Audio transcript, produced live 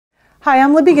Hi,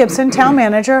 I'm Libby Gibson, Town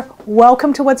Manager.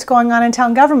 Welcome to What's Going On in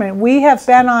Town Government. We have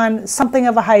been on something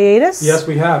of a hiatus. Yes,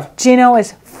 we have. Gino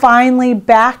is finally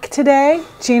back today.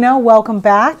 Gino, welcome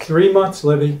back. 3 months,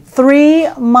 Libby.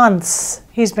 3 months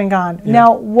he's been gone. Yeah.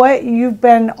 Now, you've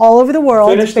been all over the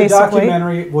world, Finished basically. the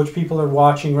documentary, which people are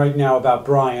watching right now about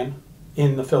Brian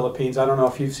in the Philippines. I don't know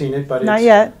if you've seen it, but Not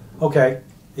yet. Okay,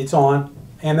 it's on.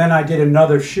 And then I did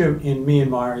another shoot in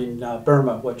Myanmar, in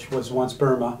Burma, which was once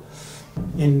Burma,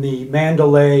 in the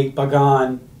Mandalay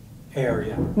Bagan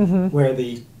area, where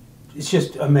it's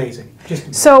just amazing.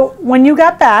 So when you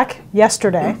got back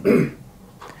yesterday,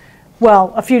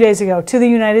 well, a few days ago, to the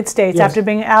United States, Yes. after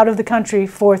being out of the country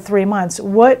for 3 months,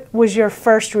 what was your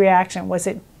first reaction? Was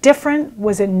it different?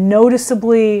 Was it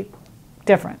noticeably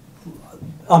different?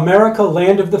 America,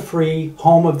 land of the free,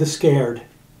 home of the scared.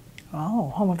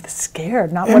 Oh, home of the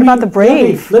scared. What about the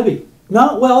brave? Libby.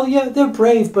 No, well, yeah, they're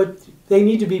brave, but they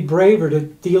need to be braver to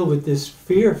deal with this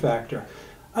fear factor.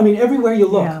 I mean, everywhere you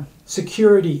look, Yeah.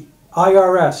 security,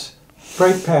 IRS,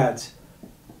 brake pads,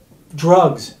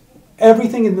 drugs,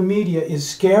 everything in the media is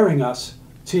scaring us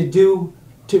to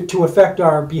affect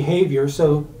our behavior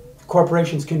so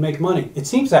corporations can make money. It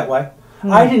seems that way.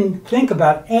 I didn't think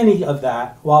about any of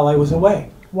that while I was away.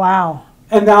 Wow.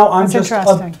 And now I'm That's just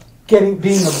interesting.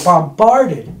 being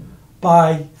bombarded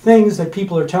by things that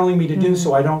people are telling me to do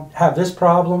so I don't have this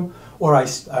problem, or I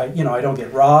don't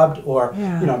get robbed, or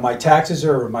my taxes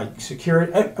or my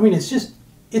security. I mean,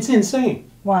 it's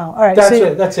insane. Wow. All right.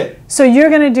 That's it. So you're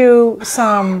going to do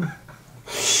some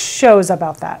shows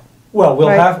about that. Well, we'll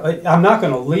right? I'm not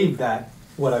going to leave that,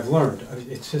 what I've learned.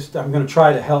 It's just, I'm going to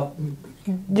try to help.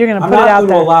 You're going to put it out there. I'm not going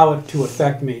to allow it to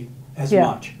affect me as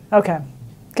much. Okay.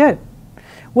 Good.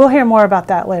 We'll hear more about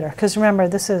that later, because remember,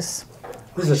 this is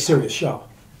a serious show.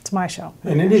 It's my show.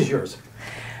 And it is yours.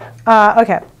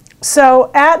 Okay. So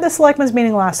at the Selectmen's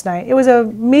meeting last night, it was a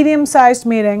medium-sized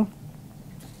meeting.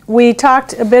 We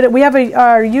talked a bit, we have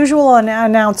our usual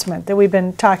announcement that we've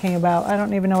been talking about. I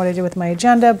don't even know what I did with my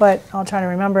agenda, but I'll try to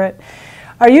remember it.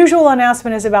 Our usual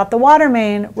announcement is about the water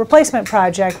main replacement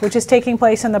project, which is taking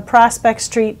place in the Prospect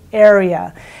Street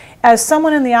area. As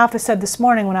someone in the office said this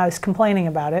morning when I was complaining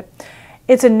about it,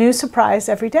 it's a new surprise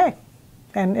every day.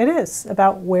 And it is,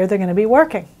 about where they're going to be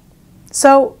working.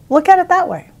 So look at it that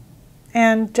way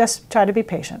and just try to be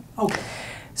patient. Okay.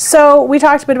 So we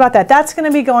talked a bit about that. That's going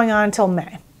to be going on until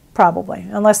May, probably,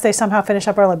 unless they somehow finish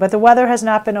up early. But the weather has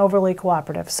not been overly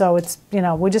cooperative. So it's,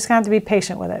 we're just going to have to be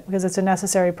patient with it because it's a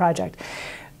necessary project.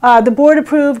 The board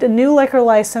approved a new liquor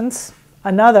license,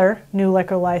 another new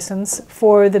liquor license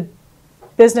for the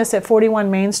business at 41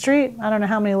 Main Street. I don't know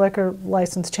how many liquor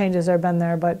license changes there have been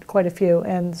there, but quite a few.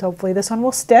 And so hopefully this one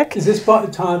will stick. Is this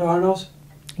Todd Arnold's?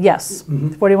 Yes,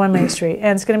 41 Main Street.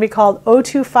 And it's going to be called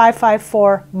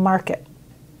 02554 Market.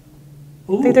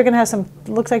 Ooh. I think they're going to have some,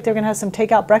 looks like they're going to have some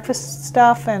takeout breakfast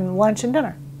stuff and lunch and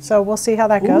dinner. So we'll see how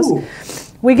that goes. Ooh.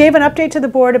 We gave an update to the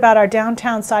board about our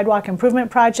downtown sidewalk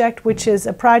improvement project, which is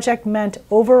a project meant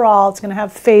overall, it's going to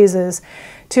have phases,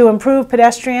 to improve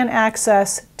pedestrian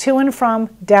access to and from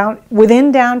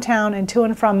within downtown and to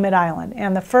and from Mid-Island.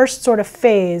 And the first sort of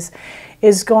phase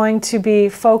is going to be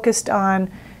focused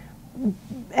on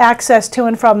access to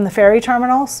and from the ferry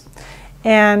terminals.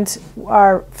 And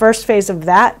our first phase of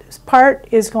that part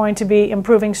is going to be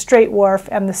improving Straight Wharf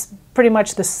and pretty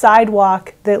much the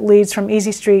sidewalk that leads from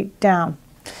Easy Street down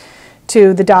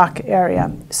to the dock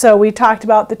area. So we talked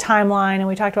about the timeline and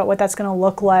we talked about what that's going to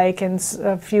look like and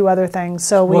a few other things.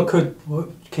 So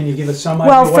can you give us some idea?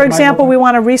 Well, for example, we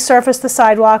want to resurface the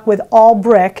sidewalk with all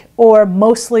brick or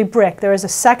mostly brick. There is a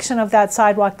section of that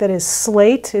sidewalk that is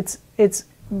slate. It's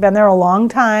been there a long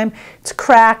time. It's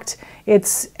cracked.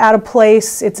 It's out of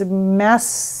place. It's a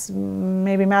mess.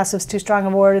 Maybe massive is too strong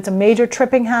of a word. It's a major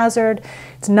tripping hazard.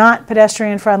 It's not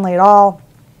pedestrian friendly at all.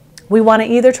 We want to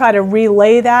either try to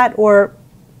relay that or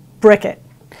brick it.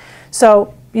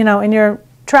 So, in your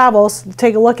travels,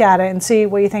 take a look at it and see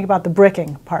what you think about the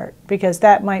bricking part, because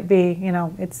that might be,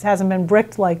 it hasn't been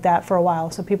bricked like that for a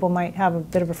while, so people might have a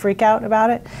bit of a freak out about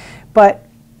it. But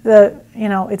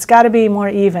it's got to be more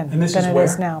even than it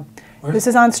is now. This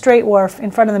is on Straight Wharf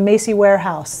in front of the Macy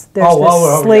warehouse. There's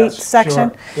this slate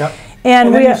section. Sure. Yep.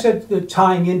 And then you said the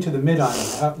tying into the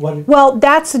Mid-Island. Well,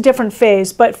 that's a different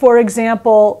phase. But for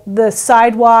example, the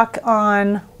sidewalk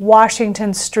on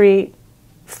Washington Street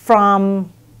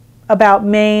from about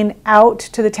Main out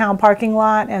to the town parking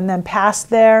lot and then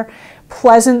past there,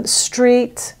 Pleasant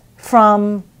Street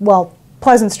from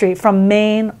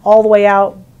Main all the way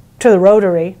out to the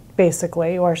Rotary,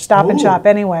 basically, or Stop and Shop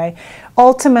anyway.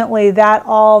 Ultimately, that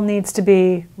all needs to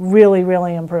be really,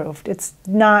 really improved. It's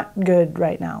not good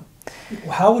right now.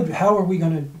 How are we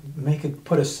going to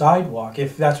put a sidewalk,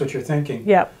 if that's what you're thinking,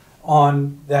 Yep.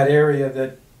 on that area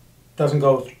that doesn't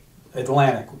go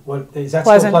Atlantic? What is that?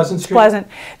 Pleasant. Still Pleasant Street? Pleasant.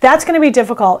 That's going to be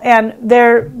difficult, and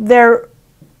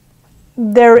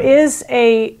there is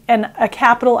a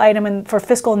capital item for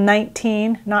fiscal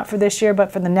 19, not for this year,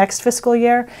 but for the next fiscal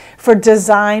year, for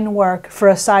design work for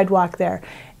a sidewalk there.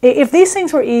 If these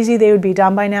things were easy, they would be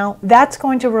done by now. That's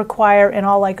going to require, in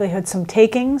all likelihood, some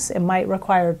takings. It might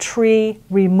require tree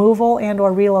removal and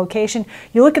or relocation.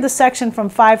 You look at the section from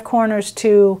Five Corners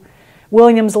to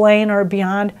Williams Lane or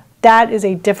beyond, that is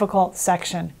a difficult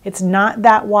section. It's not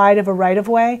that wide of a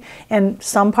right-of-way, and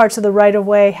some parts of the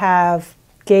right-of-way have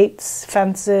gates,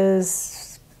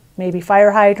 fences, maybe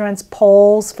fire hydrants,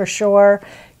 poles for sure,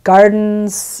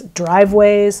 gardens,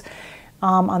 driveways.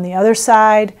 On the other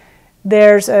side,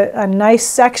 there's a nice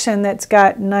section that's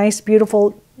got nice,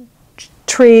 beautiful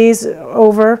trees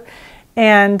over,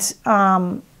 and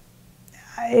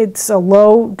it's a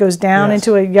low, goes down Yes.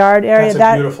 into a yard area.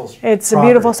 That's a beautiful It's a property.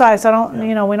 beautiful size. So I don't,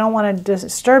 Yeah. we don't want to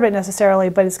disturb it necessarily,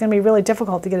 but it's going to be really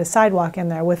difficult to get a sidewalk in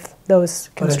there with those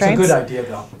But it's a constraints. good idea,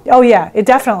 though. Oh yeah, it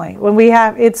definitely. When we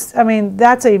have,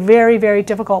 that's a very, very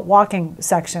difficult walking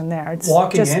section there. It's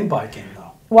Walking just and biking,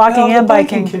 though. walking Well, and the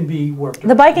biking. can be worked The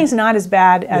around. biking's not as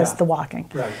bad as Yeah. the walking.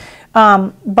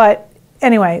 Right. But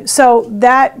anyway, so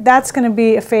that's going to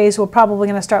be a phase we're probably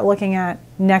going to start looking at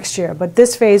next year. But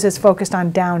this phase is focused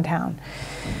on downtown.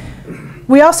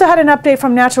 We also had an update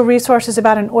from Natural Resources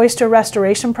about an oyster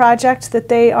restoration project that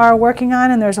they are working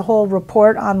on, and there's a whole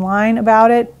report online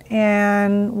about it.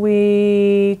 And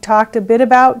we talked a bit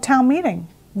about town meeting.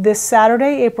 This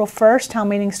Saturday, April 1st, town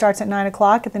meeting starts at 9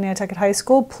 o'clock at the Nantucket High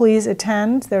School. Please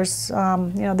attend. There's,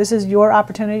 this is your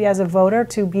opportunity as a voter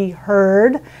to be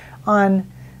heard on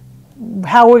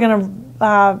how we're going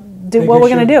to do what we're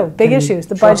going to do. Big issues,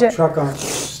 the budget. Truck on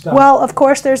stuff. Well, of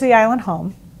course, there's the Island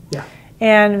Home, Yeah.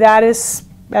 and that is,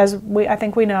 I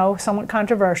think we know, somewhat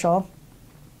controversial.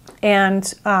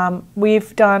 And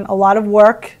we've done a lot of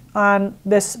work on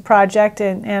this project,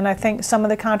 and I think some of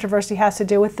the controversy has to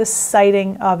do with the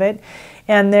siting of it.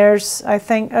 And there's, I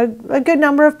think, a good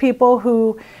number of people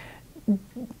who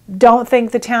don't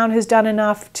think the town has done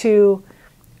enough to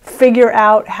figure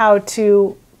out how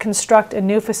to construct a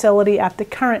new facility at the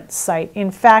current site.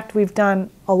 In fact, we've done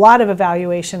a lot of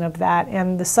evaluation of that,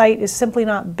 and the site is simply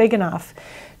not big enough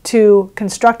to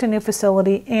construct a new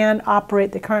facility and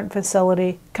operate the current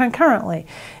facility concurrently.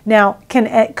 Now,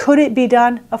 could it be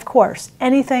done? Of course.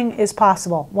 Anything is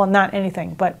possible. Well, not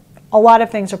anything, but a lot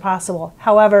of things are possible.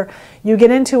 However, you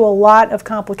get into a lot of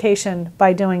complication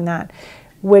by doing that,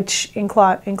 which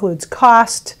includes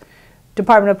cost,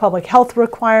 Department of Public Health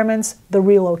requirements, the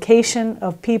relocation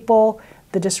of people,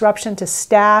 the disruption to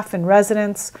staff and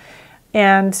residents,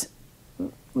 and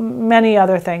many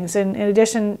other things. In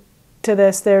addition to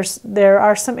this, there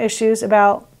are some issues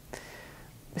about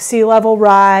sea level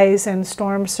rise and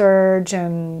storm surge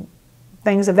and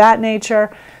things of that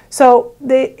nature. So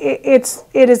it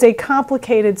is a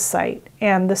complicated site,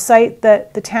 and the site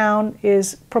that the town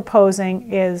is proposing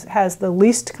has the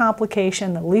least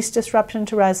complication, the least disruption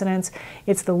to residents.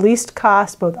 It's the least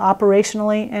cost, both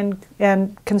operationally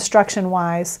and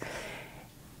construction-wise.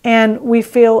 And we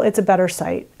feel it's a better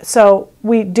site. So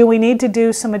do we need to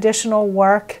do some additional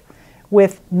work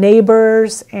with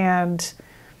neighbors and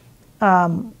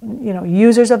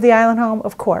users of the Island Home?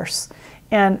 Of course.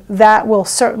 And that will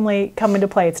certainly come into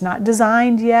play. It's not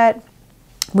designed yet.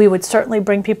 We would certainly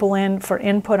bring people in for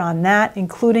input on that,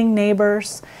 including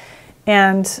neighbors.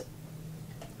 And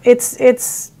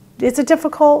it's a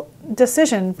difficult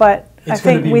decision, but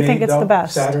we think it's the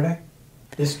best. Saturday?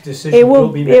 This decision will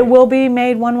be made? It will be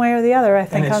made one way or the other, I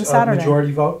think, on Saturday. And it's a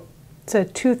majority vote? It's a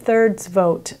 2/3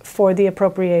 vote for the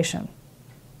appropriation.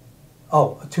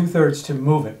 Oh, 2/3 to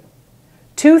move it.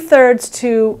 2/3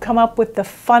 to come up with the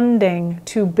funding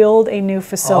to build a new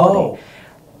facility. Oh.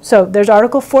 So there's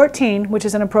Article 14, which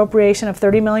is an appropriation of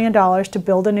 $30 million to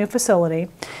build a new facility.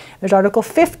 There's Article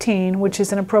 15, which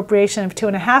is an appropriation of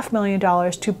 $2.5 million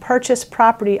to purchase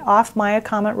property off Maya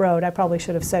Comet Road. I probably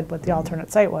should have said what the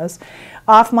alternate site was.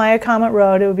 Off Maya Comet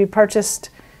Road, it would be purchased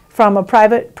from a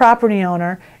private property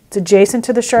owner. It's adjacent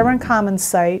to the Sherburne Commons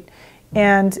site,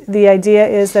 and the idea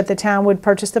is that the town would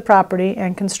purchase the property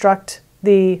and construct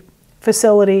the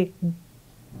facility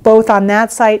both on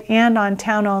that site and on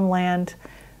town-owned land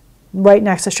right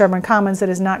next to Sherburne Commons that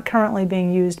is not currently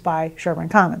being used by Sherburne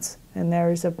Commons. And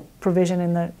there is a provision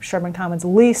in the Sherburne Commons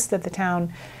lease that the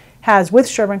town has with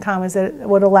Sherburne Commons that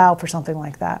would allow for something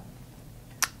like that.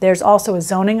 There's also a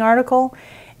zoning article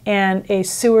and a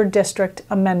sewer district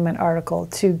amendment article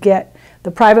to get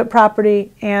the private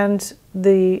property and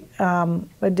the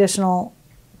additional,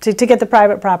 to get the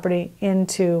private property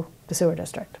into the sewer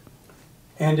district.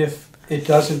 And if it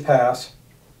doesn't pass,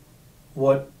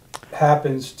 what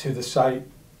happens to the site?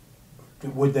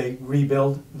 Would they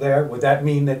rebuild there? Would that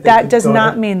mean that they That could does go not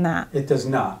ahead? mean that. It does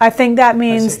not. I think that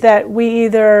means that we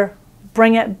either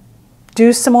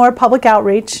do some more public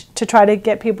outreach to try to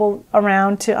get people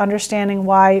around to understanding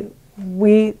why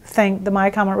we think the My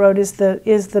Comment Road is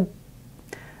the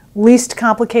least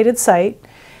complicated site,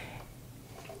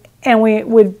 and we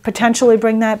would potentially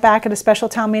bring that back at a special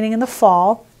town meeting in the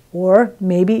fall, or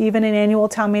maybe even an annual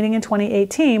town meeting in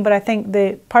 2018. But I think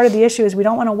the part of the issue is we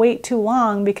don't want to wait too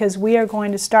long, because we are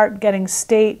going to start getting the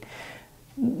state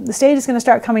is going to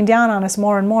start coming down on us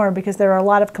more and more, because there are a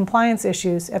lot of compliance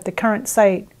issues at the current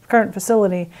site, current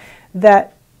facility,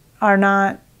 that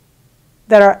are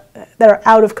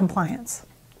out of compliance.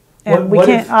 And we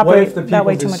can't operate that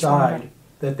way too much longer. What if the people decide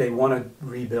that they want to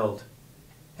rebuild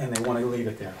and they want to leave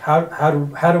it there?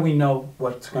 How do we know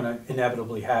what's going to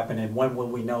inevitably happen, and when will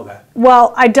we know that?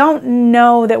 Well, I don't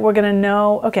know that we're going to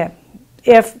know. Okay,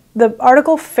 if the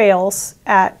article fails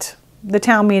at the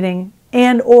town meeting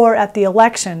and or at the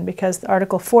election, because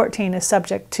Article 14 is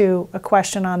subject to a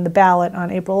question on the ballot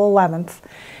on April 11th,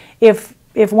 if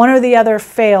one or the other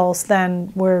fails,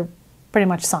 then we're pretty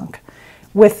much sunk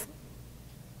with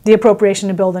the appropriation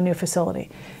to build a new facility.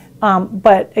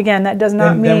 But again, that does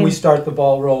not mean... Then we start the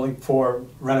ball rolling for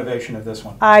renovation of this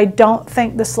one. I don't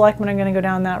think the selectmen are going to go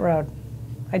down that road.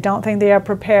 I don't think they are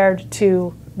prepared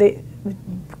to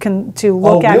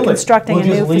look at constructing a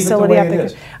new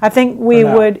facility. I think we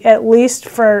would, at least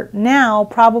for now,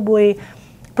 probably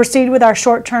proceed with our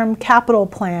short-term capital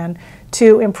plan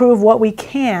to improve what we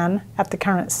can at the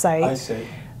current site. I see.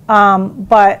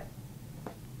 But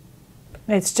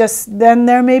it's just, then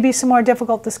there may be some more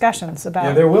difficult discussions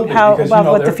about there will be,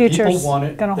 what the future is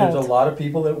going to hold. There's a lot of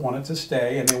people that want it to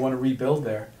stay, and they want to rebuild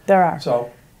there. There are. So,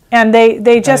 and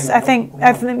they just, I think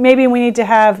maybe we need to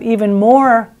have even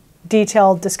more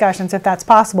detailed discussions, if that's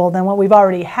possible, than what we've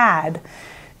already had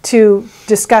to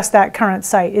discuss that current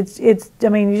site. I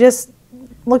mean, you just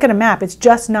look at a map, it's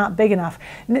just not big enough.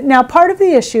 Now, part of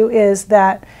the issue is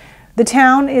that the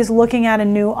town is looking at a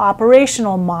new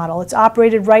operational model. It's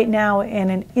operated right now in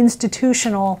an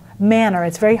institutional manner.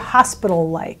 It's very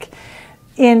hospital-like.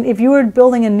 If you were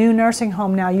building a new nursing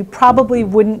home now, you probably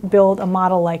wouldn't build a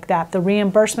model like that. The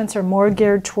reimbursements are more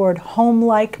geared toward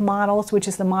home-like models, which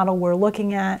is the model we're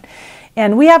looking at.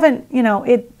 And we haven't,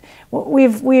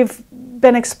 we've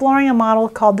been exploring a model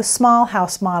called the small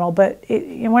house model, but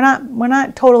we're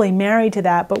not totally married to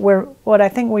that. But what I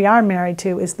think we are married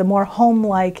to is the more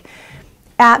home-like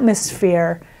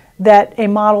atmosphere that a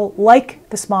model like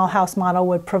the small house model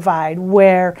would provide,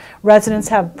 where residents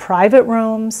have private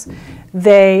rooms.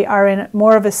 They are in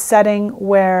more of a setting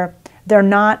where they're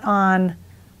not on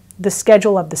the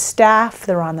schedule of the staff,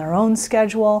 they're on their own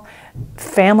schedule.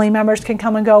 Family members can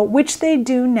come and go, which they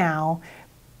do now,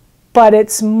 but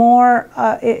it's more,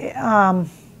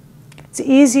 it's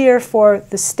easier for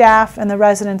the staff and the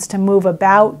residents to move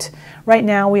about. Right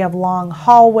now we have long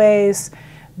hallways.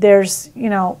 There's,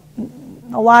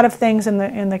 a lot of things in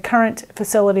the current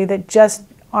facility that just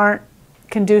aren't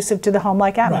conducive to the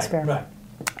home-like atmosphere. Right.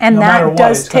 And no that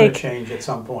does take change at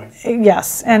some point.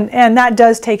 Yes, and that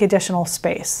does take additional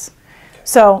space. Okay.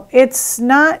 So it's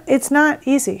not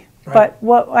easy. Right. But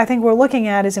what I think we're looking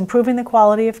at is improving the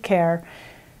quality of care,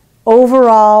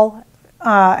 overall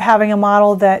having a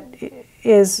model that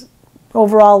is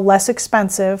overall less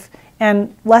expensive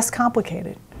and less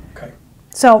complicated.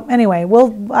 So anyway,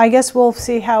 I guess we'll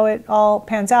see how it all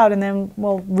pans out, and then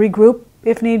we'll regroup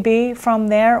if need be from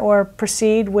there, or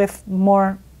proceed with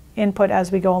more input as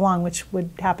we go along, which would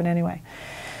happen anyway.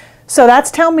 So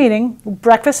that's town meeting.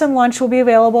 Breakfast and lunch will be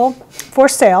available for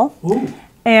sale. Ooh.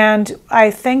 And I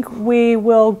think we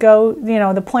will go,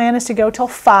 the plan is to go till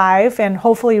 5 and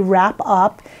hopefully wrap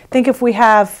up. I think if we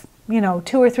have, 2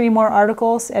 or 3 more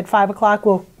articles at 5 o'clock,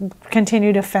 we'll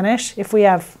continue to finish. If we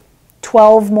have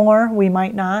 12 more, we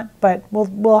might not, but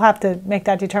we'll have to make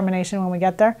that determination when we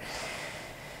get there.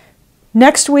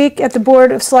 Next week at the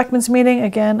Board of Selectmen's meeting,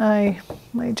 again, my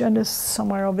agenda's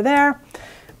somewhere over there.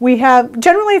 We have,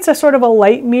 generally it's a sort of a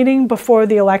light meeting before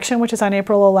the election, which is on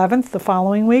April 11th, the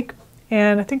following week.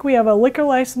 And I think we have a liquor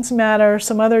license matter,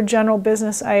 some other general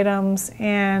business items,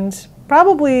 and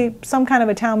probably some kind of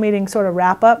a town meeting sort of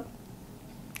wrap up.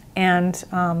 And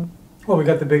well, we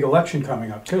got the big election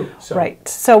coming up too. So. Right.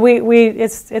 So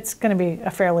it's going to be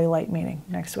a fairly light meeting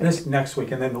next week. Next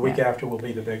week, and then the week after will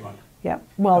be the big one. Yeah,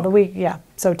 well, the week, yeah.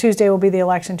 So Tuesday will be the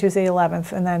election, Tuesday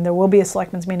 11th, and then there will be a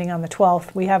selectmen's meeting on the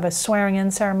 12th. We have a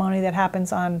swearing-in ceremony that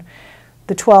happens on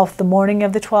the 12th, the morning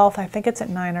of the 12th. I think it's at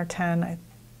 9 or 10.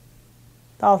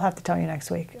 I'll have to tell you next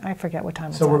week. I forget what time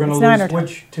it's So we're going It's to 9 or lose 10.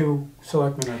 which two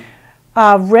selectmen?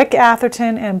 Rick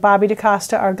Atherton and Bobby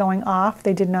DaCosta are going off.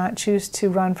 They did not choose to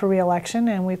run for re-election,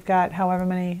 and we've got however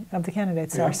many of the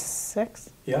candidates. There are 6?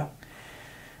 Yeah.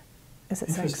 Is it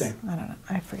 6? Interesting. I don't know.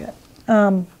 I forget.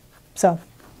 So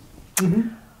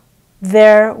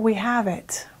there we have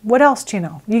it. What else do you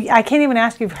know? I can't even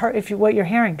ask you what you're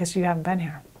hearing because you haven't been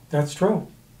here. That's true.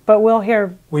 But we'll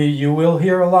hear. You will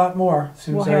hear a lot more as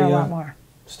soon We'll as hear a I lot more.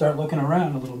 start looking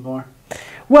around a little more.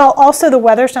 Well, also the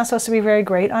weather's not supposed to be very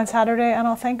great on Saturday, I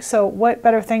don't think. So what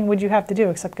better thing would you have to do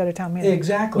except go to town meeting?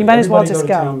 Exactly. You might as well Everybody just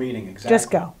go. go. To town meeting. Exactly.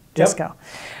 Just go. Just go.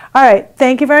 All right.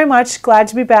 Thank you very much. Glad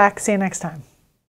to be back. See you next time.